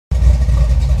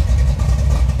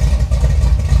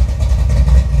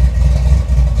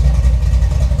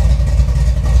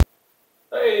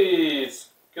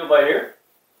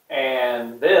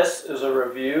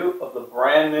the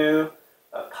brand new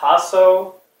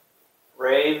Akaso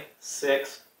Brave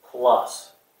 6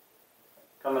 Plus.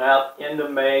 Coming out end of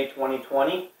May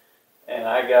 2020, and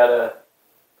I got a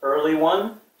early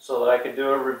one so that I could do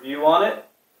a review on it,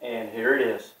 and here it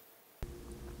is.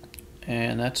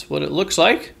 And that's what it looks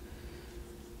like.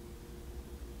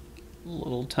 A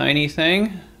little tiny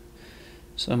thing,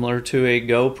 similar to a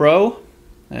GoPro,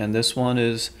 and this one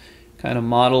is kind of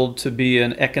modeled to be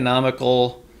an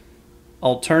economical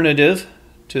alternative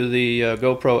to the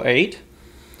GoPro 8.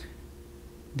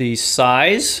 The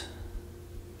size,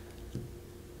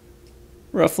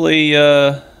 roughly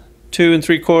 2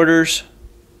 3/4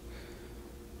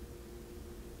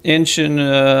 inch and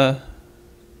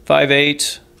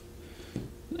 5/8,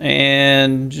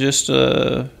 and just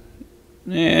an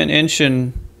inch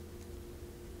and,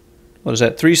 what is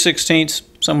that, 3/16,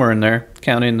 somewhere in there,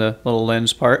 counting the little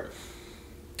lens part.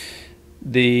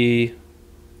 The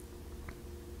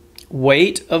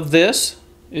weight of this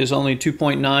is only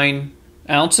 2.9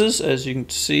 ounces, as you can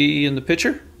see in the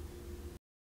picture.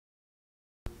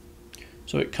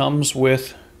 So it comes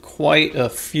with quite a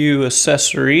few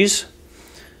accessories.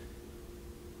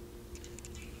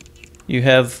 You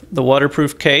have the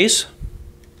waterproof case,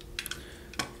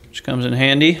 which comes in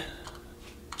handy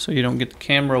so you don't get the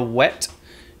camera wet.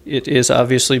 It is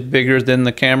obviously bigger than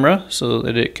the camera so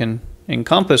that it can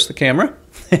encompass the camera.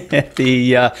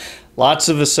 Lots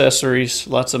of accessories,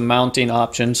 lots of mounting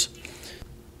options.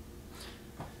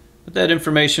 But that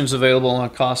information is available on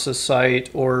Akaso's site,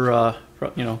 or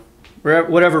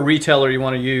whatever retailer you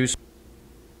want to use.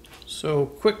 So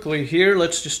quickly here,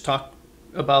 let's just talk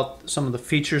about some of the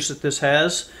features that this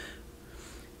has.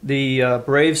 The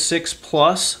Brave 6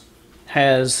 Plus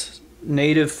has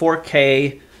native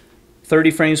 4K 30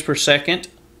 frames per second.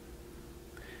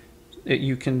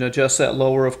 You can adjust that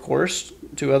lower, of course,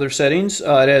 to other settings. It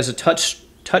has a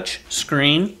touch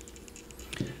screen,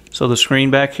 so the screen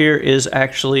back here is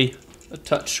actually a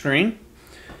touch screen,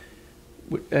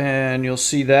 and you'll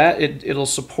see that it'll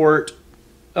support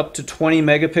up to 20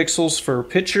 megapixels for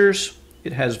pictures.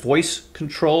 It has voice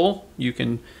control. You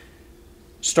can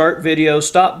start video,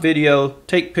 stop video,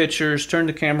 take pictures, turn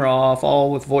the camera off,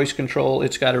 all with voice control.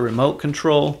 It's got a remote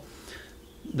control.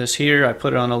 This here, I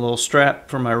put it on a little strap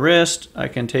for my wrist. I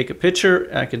can take a picture,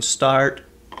 I can start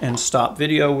and stop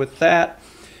video with that.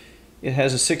 It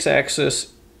has a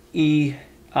 6-axis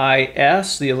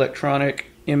EIS, the electronic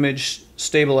image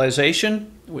stabilization,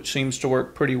 which seems to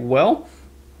work pretty well.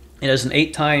 It has an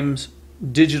 8x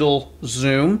digital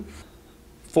zoom,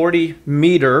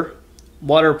 40-meter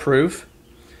waterproof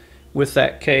with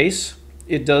that case.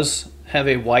 It does have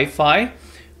a Wi-Fi,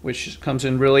 which comes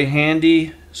in really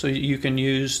handy, so you can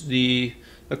use the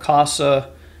Akaso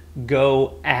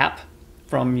Go app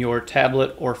from your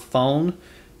tablet or phone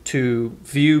to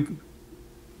view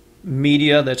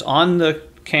media that's on the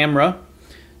camera,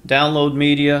 download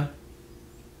media,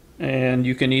 and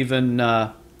you can even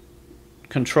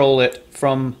control it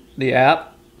from the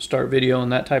app, start video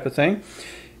and that type of thing.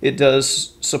 It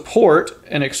does support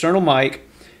an external mic,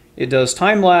 it does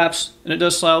time-lapse, and it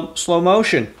does slow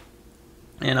motion.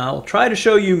 And I'll try to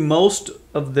show you most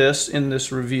of this in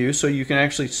this review so you can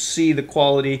actually see the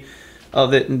quality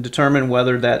of it and determine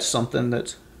whether that's something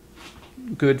that's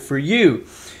good for you.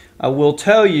 I will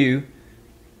tell you,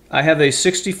 I have a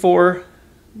 64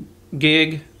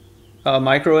 gig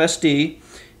micro SD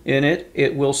in it.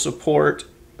 It will support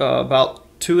about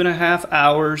 2.5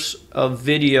 hours of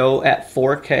video at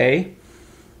 4K.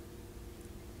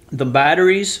 The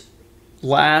batteries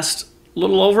last a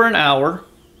little over an hour.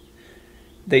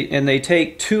 They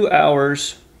take 2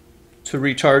 hours to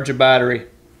recharge a battery.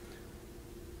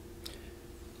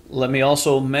 Let me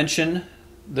also mention,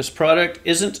 this product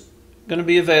isn't going to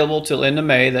be available till end of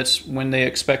May. That's when they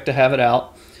expect to have it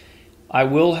out. I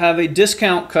will have a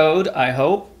discount code, I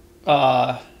hope,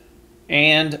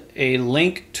 and a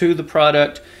link to the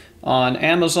product on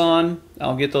Amazon.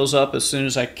 I'll get those up as soon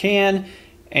as I can,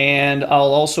 and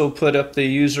I'll also put up the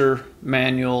user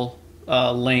manual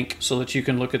link so that you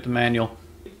can look at the manual.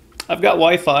 I've got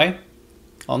Wi-Fi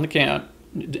on the camera,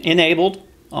 enabled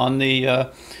on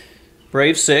the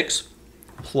Brave 6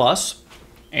 Plus,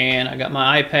 and I got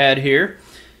my iPad here.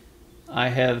 I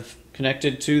have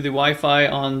connected to the Wi-Fi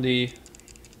on the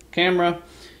camera,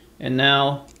 and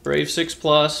now Brave 6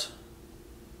 Plus,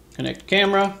 connect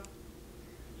camera.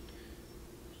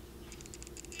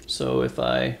 So if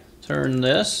I turn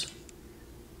this,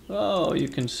 oh, you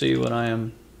can see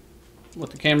what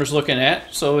the camera's looking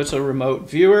at. So it's a remote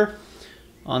viewer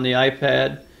on the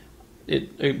iPad.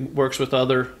 It works with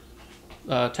other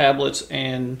tablets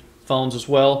and phones as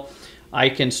well. I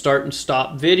can start and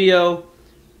stop video.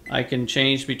 I can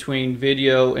change between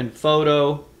video and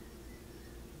photo.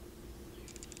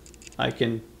 I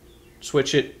can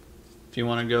switch it if you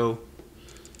want to go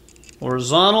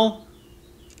horizontal.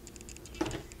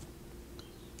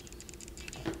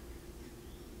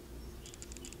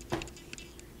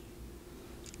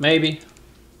 Maybe.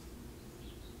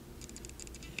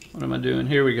 What am I doing?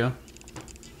 Here we go.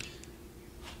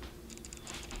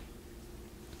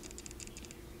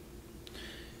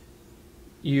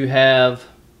 You have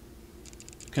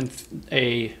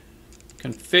a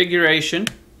configuration.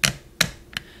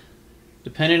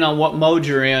 Depending on what mode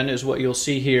you're in is what you'll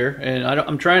see here. And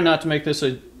I'm trying not to make this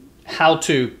a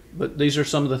how-to, but these are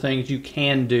some of the things you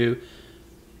can do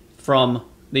from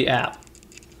the app.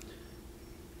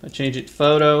 I change it to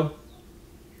photo.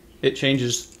 It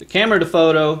changes the camera to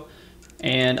photo,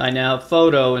 and I now have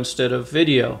photo instead of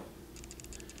video.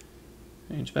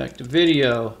 Change back to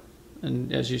video,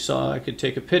 and as you saw, I could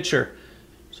take a picture.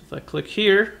 So if I click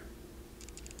here,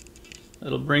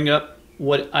 it'll bring up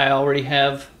what I already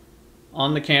have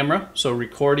on the camera, so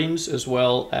recordings as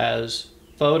well as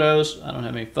photos. I don't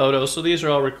have any photos, so these are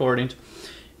all recordings,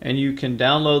 and you can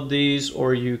download these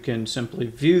or you can simply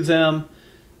view them.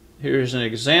 Here's an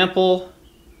example.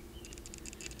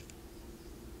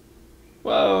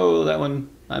 Whoa, that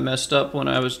one I messed up when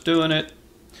I was doing it.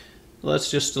 Let's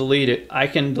just delete it. I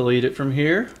can delete it from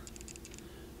here.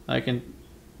 I can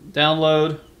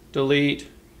download, delete,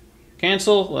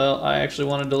 cancel. Well, I actually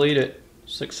want to delete it.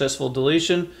 Successful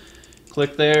deletion.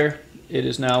 Click there. It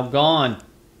is now gone.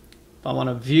 If I want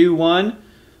to view one,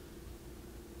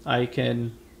 I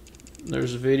can,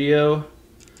 there's a video.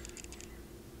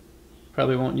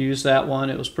 Probably won't use that one.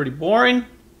 It was pretty boring.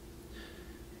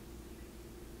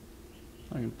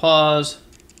 I can pause.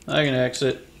 I can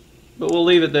exit. But we'll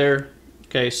leave it there in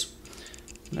case.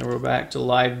 Now we're back to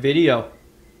live video.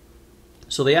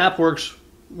 So the app works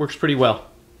pretty well.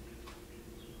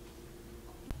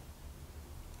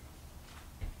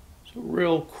 So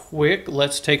real quick,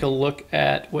 let's take a look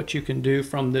at what you can do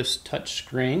from this touch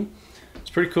screen. It's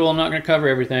pretty cool. I'm not going to cover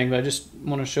everything, but I just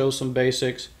want to show some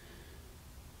basics.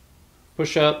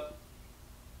 Push up,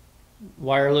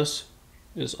 wireless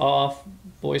is off,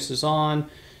 voice is on,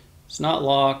 it's not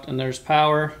locked, and there's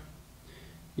power.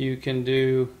 You can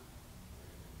do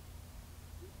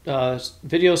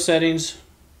video settings,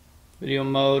 video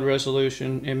mode,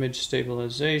 resolution, image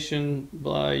stabilization,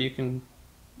 blah. You can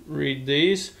read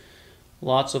these.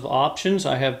 Lots of options.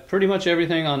 I have pretty much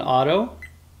everything on auto.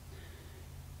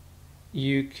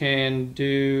 You can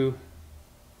do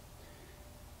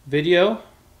video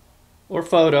or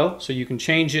photo, so you can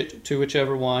change it to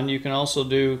whichever one. You can also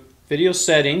do video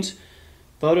settings,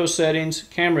 photo settings,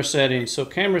 camera settings. So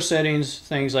camera settings,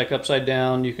 things like upside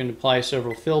down, you can apply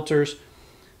several filters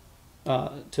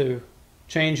to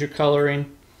change your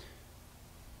coloring.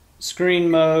 Screen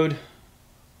mode,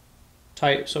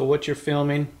 type, so what you're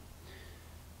filming.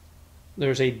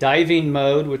 There's a diving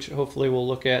mode, which hopefully we'll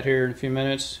look at here in a few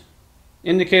minutes.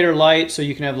 Indicator light, so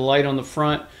you can have the light on the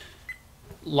front,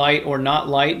 light or not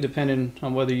light depending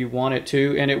on whether you want it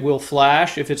to, and it will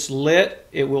flash. If it's lit,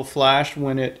 it will flash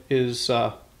when it is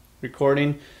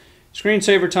recording.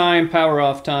 Screensaver time, power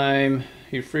off time,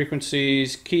 your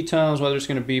frequencies, key tones, whether it's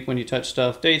going to beep when you touch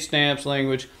stuff, date stamps,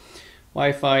 language,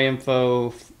 Wi-Fi info,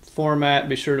 format.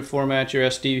 Be sure to format your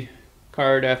SD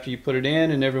card after you put it in,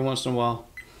 and every once in a while.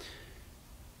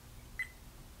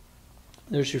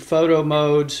 There's your photo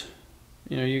modes.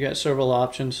 You know, you got several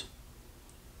options.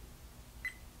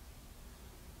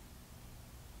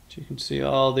 You can see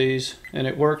all these, and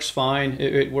it works fine.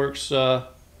 It works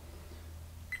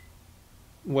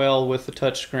well with the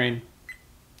touch screen.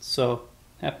 So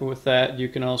happy with that. You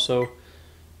can also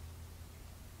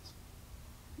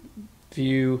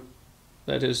view,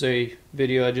 that is a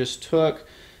video I just took,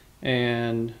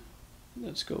 and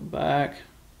let's go back.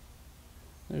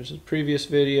 There's a previous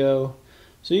video.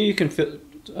 So you can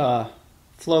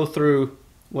flow through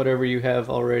whatever you have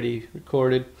already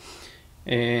recorded,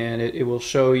 and it will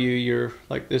show you your,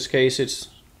 like this case, it's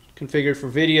configured for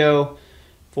video,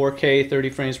 4K 30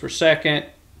 frames per second,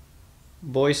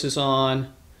 voice is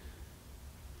on,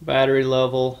 battery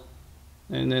level,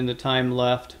 and then the time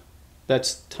left.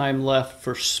 That's time left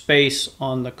for space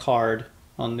on the card,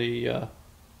 on the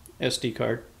SD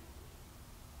card.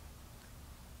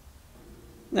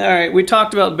 Alright, we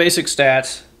talked about basic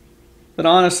stats, but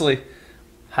honestly,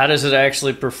 how does it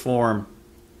actually perform?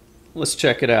 Let's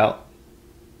check it out.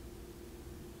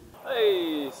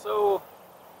 Hey, so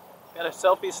got a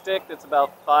selfie stick that's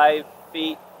about 5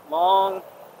 feet long,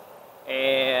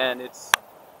 and it's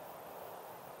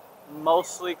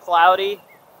mostly cloudy.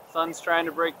 Sun's trying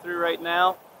to break through right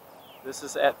now. This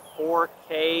is at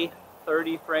 4K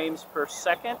 30 frames per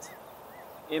second.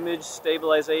 Image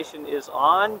stabilization is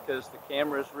on because the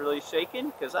camera is really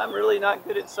shaking, because I'm really not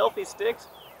good at selfie sticks.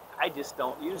 I just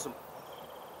don't use them.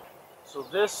 So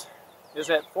this is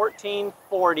at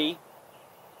 1440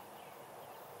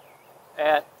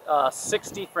 at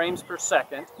 60 frames per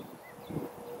second.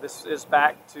 This is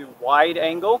back to wide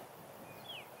angle,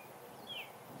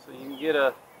 so you can get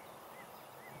a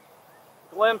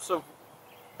glimpse of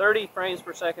 30 frames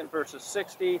per second versus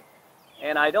 60.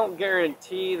 And I don't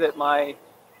guarantee that my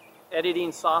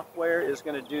editing software is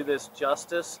going to do this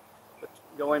justice, but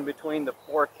going between the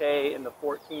 4K and the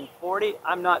 1440,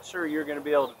 I'm not sure you're going to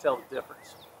be able to tell the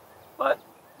difference, but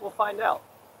we'll find out.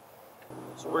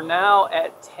 So we're now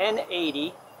at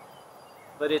 1080,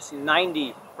 but it's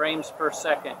 90 frames per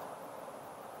second.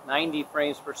 90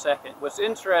 frames per second. What's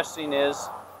interesting is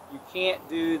you can't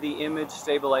do the image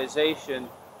stabilization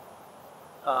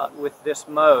with this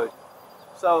mode.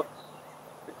 So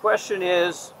the question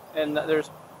is, and there's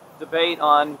debate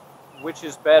on which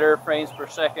is better, frames per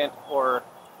second or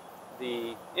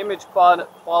the image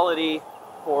quality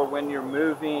for when you're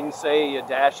moving, say a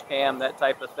dash cam, that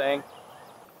type of thing.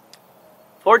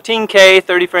 14K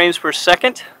 30 frames per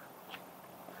second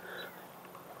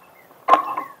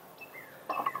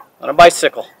on a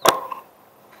bicycle.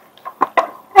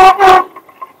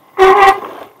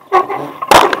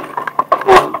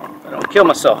 I don't kill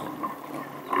myself.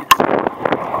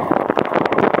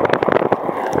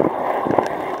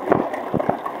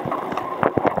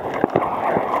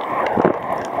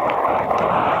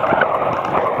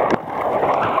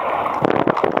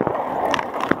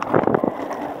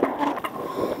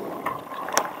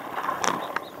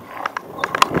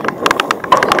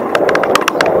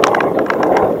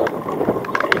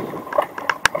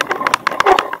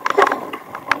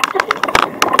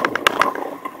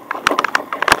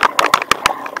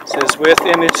 This is with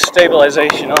image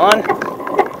stabilization on.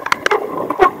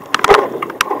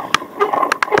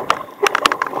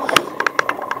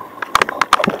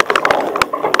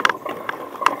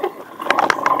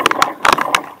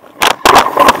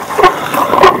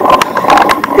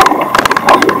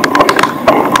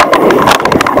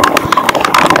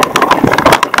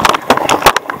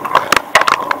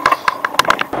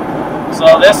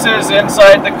 So this is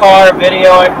inside the car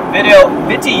videoing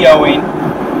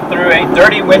through a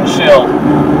dirty windshield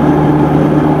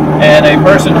and a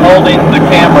person holding the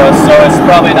camera, so it's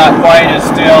probably not quite as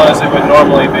still as it would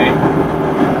normally be.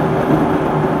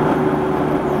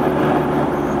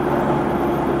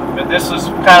 But this is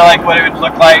kind of like what it would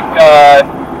look like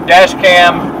dash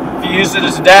cam. If you use it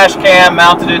as a dash cam,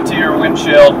 mounted it to your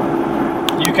windshield,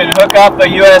 you can hook up a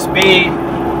USB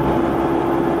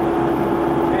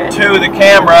to the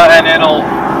camera and it'll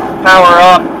power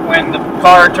up when the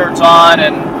car turns on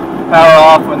and power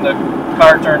off when the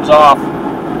car turns off.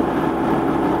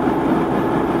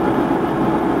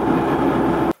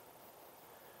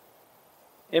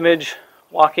 Image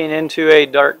walking into a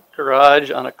dark garage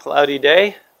on a cloudy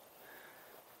day.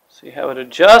 See how it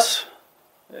adjusts.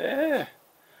 Yeah,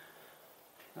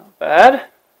 not bad.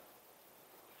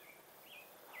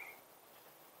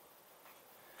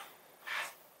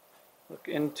 Look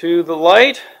into the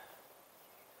light.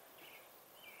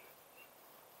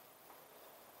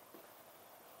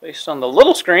 Based on the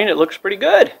little screen, it looks pretty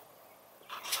good.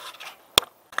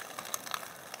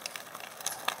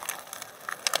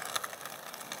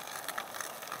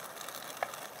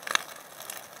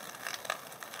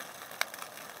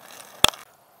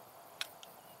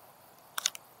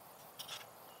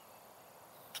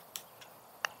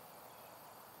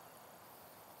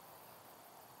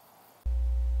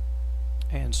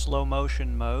 And slow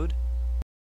motion mode.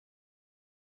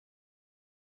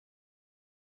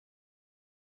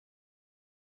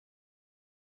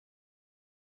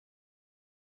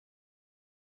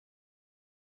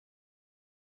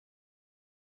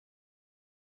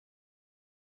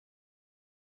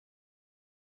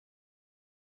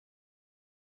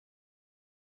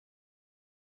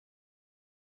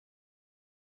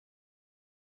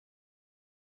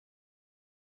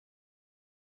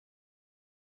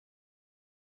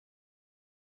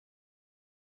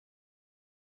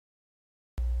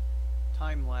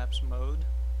 Time-lapse mode.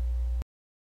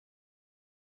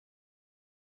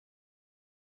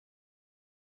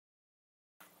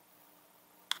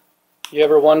 You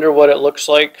ever wonder what it looks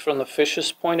like from the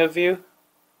fish's point of view?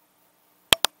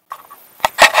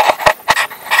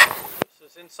 This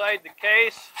is inside the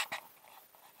case.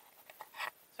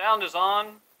 Sound is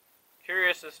on.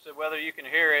 Curious as to whether you can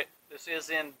hear it. This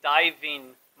is in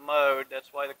diving mode.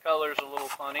 That's why the color's a little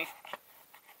funny.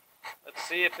 Let's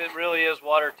see if it really is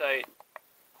watertight.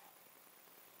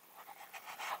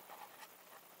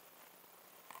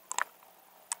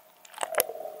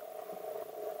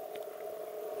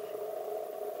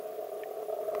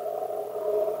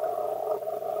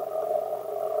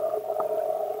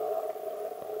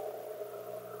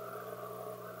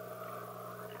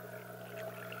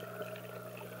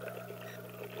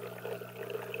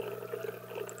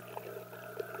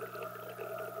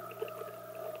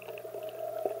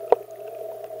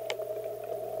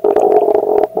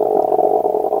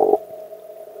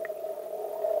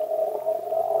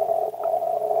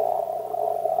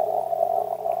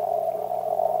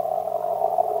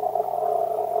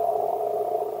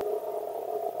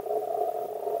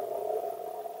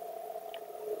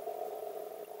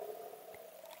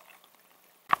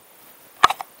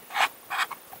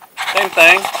 Same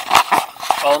thing,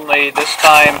 only this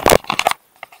time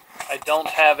I don't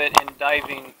have it in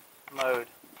diving mode.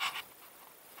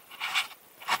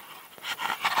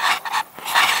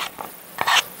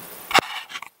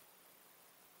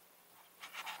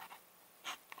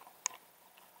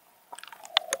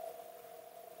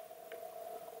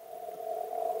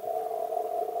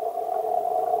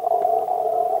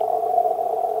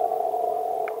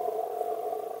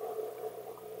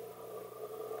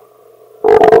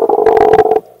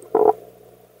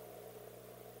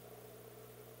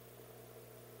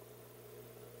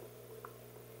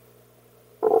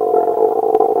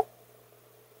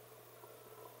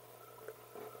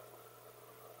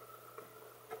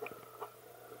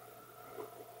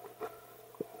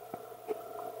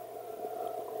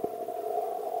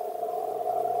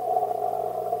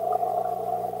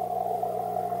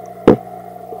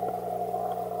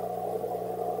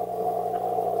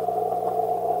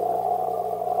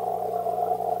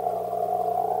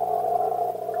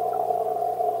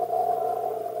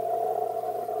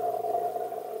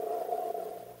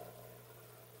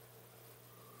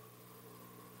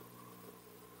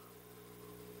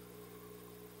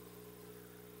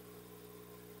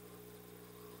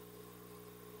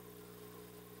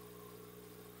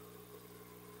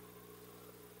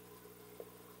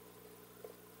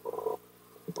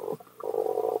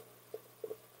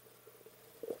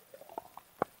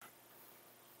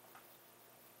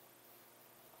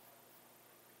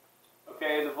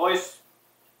 Okay, the voice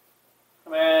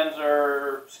commands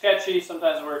are sketchy.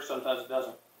 Sometimes it works, sometimes it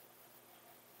doesn't.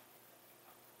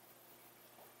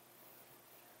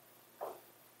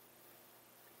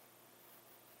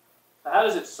 So how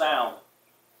does it sound?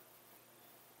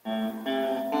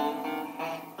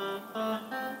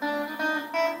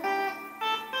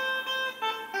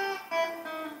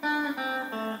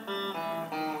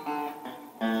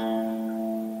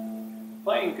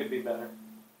 Playing could be better.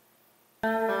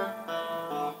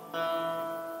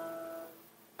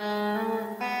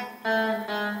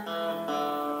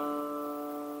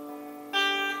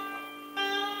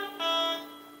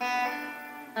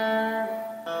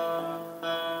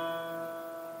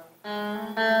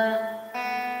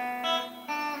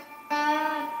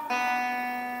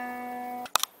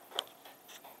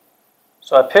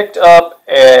 So I picked up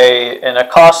an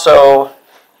Akaso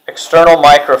external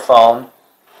microphone,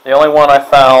 the only one I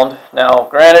found. Now,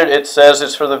 granted, it says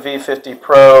it's for the V50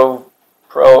 Pro,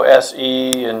 Pro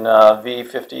SE, and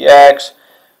V50X.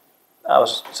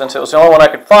 Since it was the only one I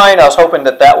could find, I was hoping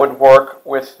that that would work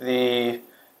with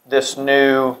this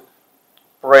new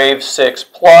Brave 6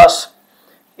 Plus.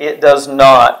 It does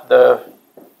not. The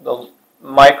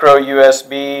micro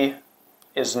USB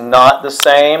is not the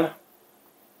same.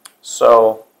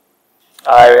 So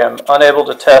I am unable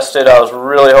to test it. I was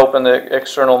really hoping the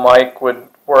external mic would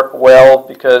work well,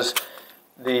 because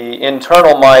the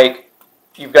internal mic,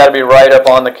 you've got to be right up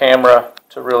on the camera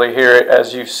to really hear it,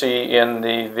 as you see in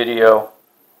the video.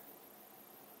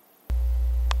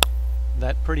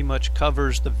 That pretty much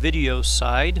covers the video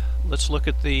side. Let's look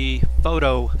at the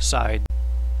photo side.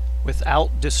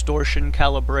 Without distortion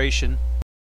calibration.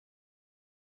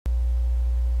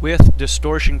 With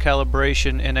distortion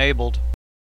calibration enabled,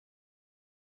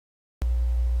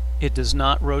 it does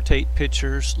not rotate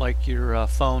pictures like your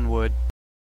phone would.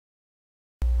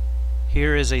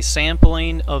 Here is a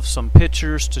sampling of some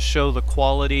pictures to show the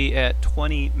quality at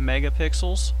 20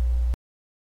 megapixels.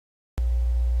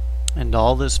 And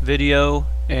all this video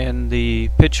and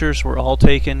the pictures were all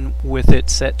taken with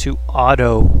it set to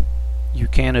auto. You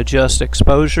can adjust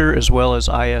exposure as well as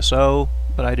ISO,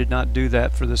 but I did not do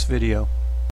that for this video.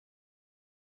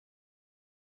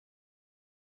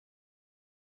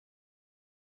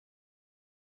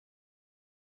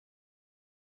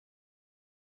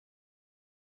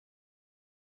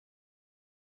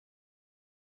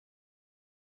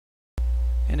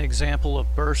 An example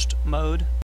of burst mode.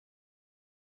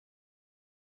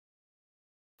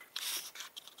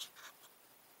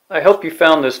 I hope you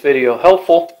found this video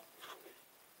helpful.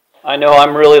 I know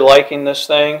I'm really liking this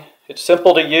thing. It's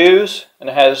simple to use and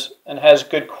has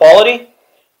good quality.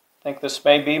 I think this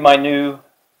may be my new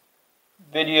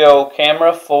video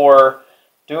camera for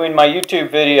doing my YouTube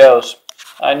videos.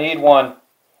 I need one.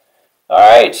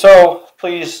 Alright, so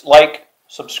please like,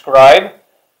 subscribe,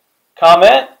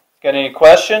 comment. Got any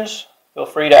questions? Feel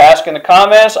free to ask in the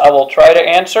comments. I will try to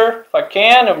answer if I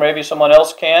can, or maybe someone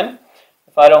else can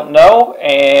if I don't know.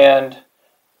 And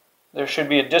there should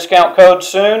be a discount code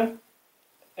soon,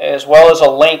 as well as a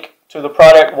link to the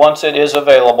product once it is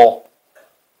available.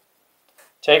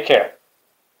 Take care.